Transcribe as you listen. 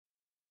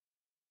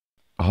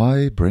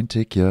Hi,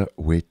 BrenTech here,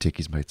 where tech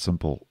is made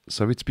simple.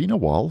 So it's been a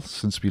while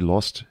since we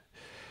last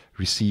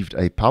received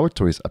a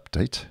PowerToys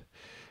update.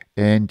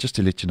 And just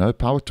to let you know,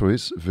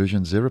 PowerToys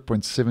version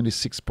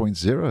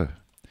 0.76.0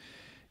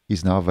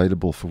 is now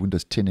available for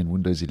Windows 10 and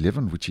Windows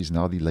 11, which is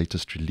now the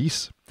latest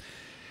release.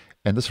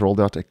 And this rolled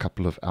out a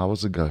couple of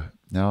hours ago.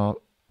 Now,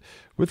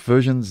 with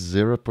version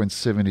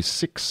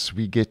 0.76,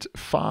 we get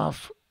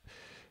 5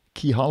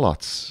 key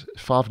highlights,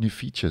 5 new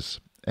features.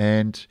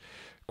 And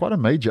quite a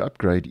major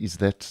upgrade is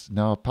that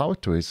now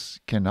PowerToys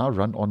can now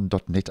run on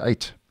 .NET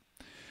 8,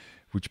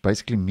 which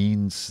basically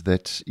means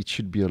that it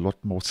should be a lot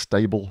more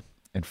stable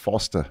and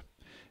faster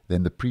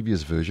than the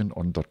previous version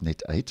on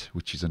 .NET 8,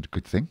 which is a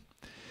good thing.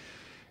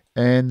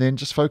 And then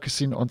just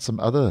focusing on some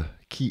other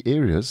key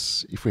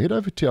areas, if we head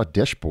over to our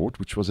dashboard,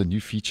 which was a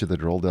new feature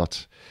that rolled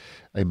out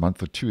a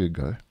month or two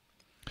ago,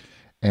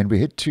 and we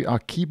head to our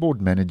keyboard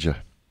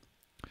manager.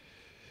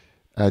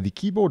 The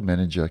keyboard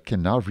manager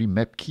can now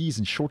remap keys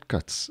and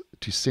shortcuts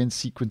to send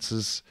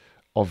sequences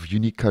of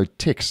Unicode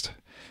text.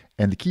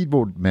 And the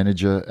keyboard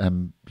manager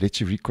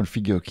lets you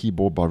reconfigure your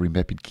keyboard by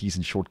remapping keys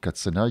and shortcuts.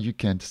 So now you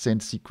can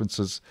send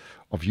sequences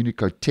of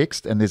Unicode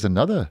text. And there's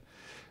another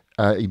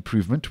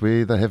improvement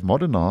where they have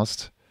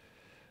modernized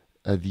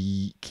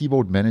the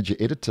keyboard manager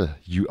editor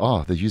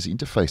UR, the user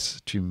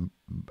interface, to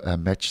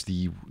match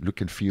the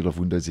look and feel of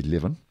Windows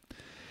 11.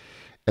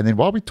 And then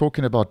while we're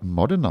talking about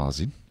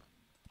modernizing,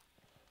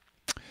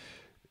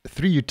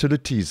 3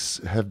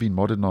 utilities have been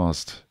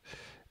modernized.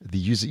 The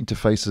user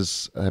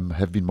interfaces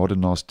have been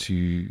modernized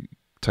to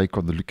take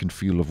on the look and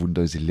feel of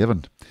Windows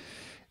 11.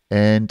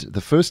 And the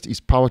first is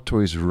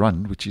PowerToys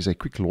Run, which is a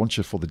quick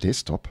launcher for the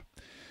desktop.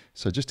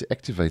 So just to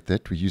activate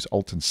that, we use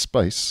Alt and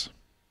Space.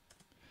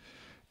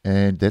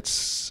 And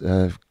that's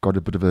got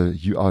a bit of a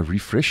UI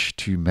refresh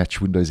to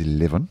match Windows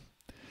 11.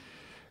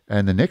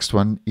 And the next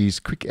one is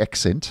Quick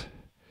Accent.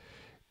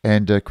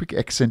 And Quick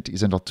Accent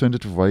is an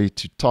alternative way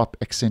to type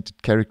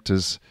accented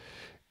characters.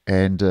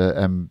 And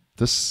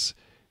this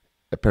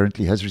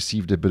apparently has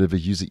received a bit of a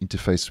user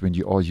interface when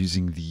you are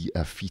using the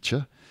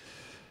feature.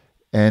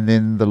 And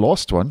then the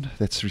last one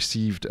that's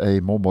received a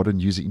more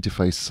modern user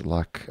interface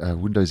like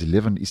Windows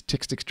 11 is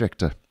Text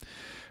Extractor,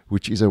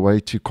 which is a way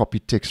to copy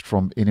text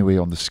from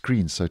anywhere on the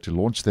screen. So to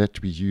launch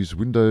that, we use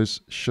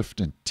Windows, Shift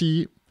and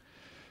T.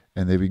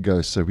 And there we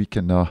go. So we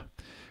can now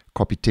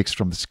copy text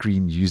from the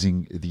screen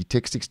using the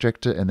Text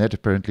Extractor, and that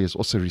apparently has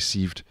also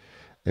received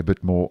a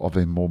bit more of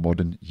a more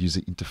modern user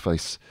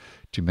interface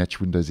to match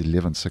Windows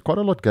 11. So quite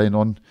a lot going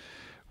on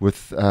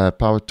with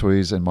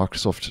PowerToys and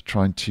Microsoft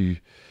trying to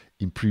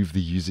improve the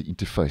user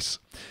interface.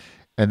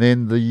 And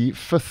then the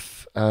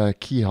fifth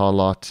key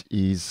highlight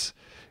is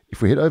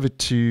if we head over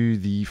to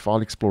the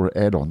File Explorer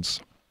Add-ons,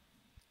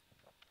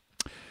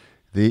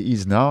 there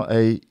is now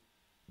a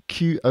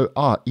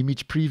QOR,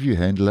 Image Preview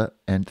Handler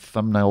and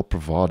Thumbnail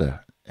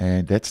Provider.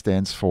 And that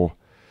stands for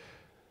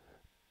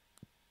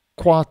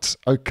Quite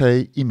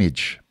OK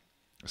Image.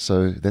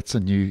 So that's a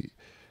new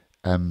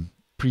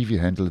preview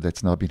handler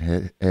that's now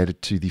been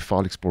added to the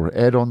File Explorer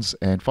Add-ons.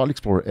 And File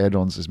Explorer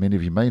Add-ons, as many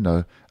of you may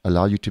know,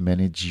 allow you to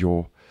manage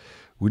your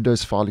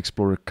Windows File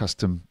Explorer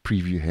custom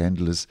preview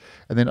handlers.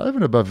 And then over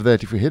and above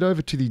that, if we head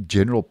over to the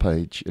general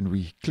page and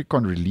we click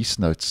on Release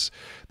Notes,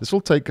 this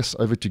will take us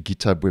over to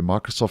GitHub, where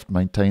Microsoft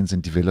maintains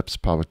and develops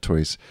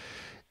PowerToys.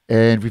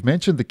 And we've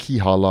mentioned the key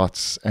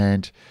highlights,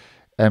 and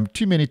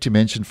too many to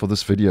mention for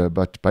this video,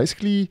 but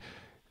basically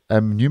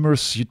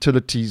numerous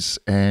utilities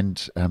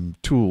and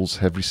tools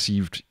have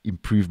received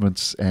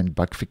improvements and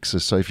bug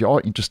fixes. So if you are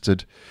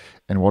interested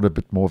and want a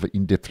bit more of an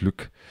in-depth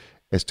look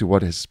as to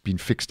what has been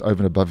fixed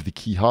over and above the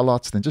key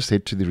highlights, then just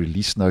head to the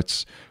release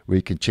notes where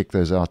you can check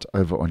those out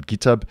over on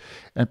GitHub.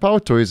 And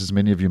PowerToys, as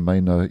many of you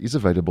may know, is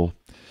available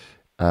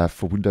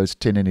for Windows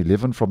 10 and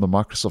 11 from the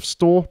Microsoft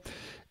Store,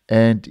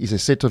 and is a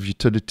set of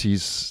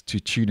utilities to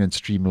tune and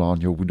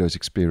streamline your Windows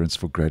experience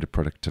for greater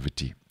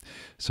productivity.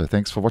 So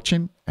thanks for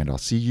watching, and I'll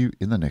see you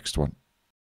in the next one.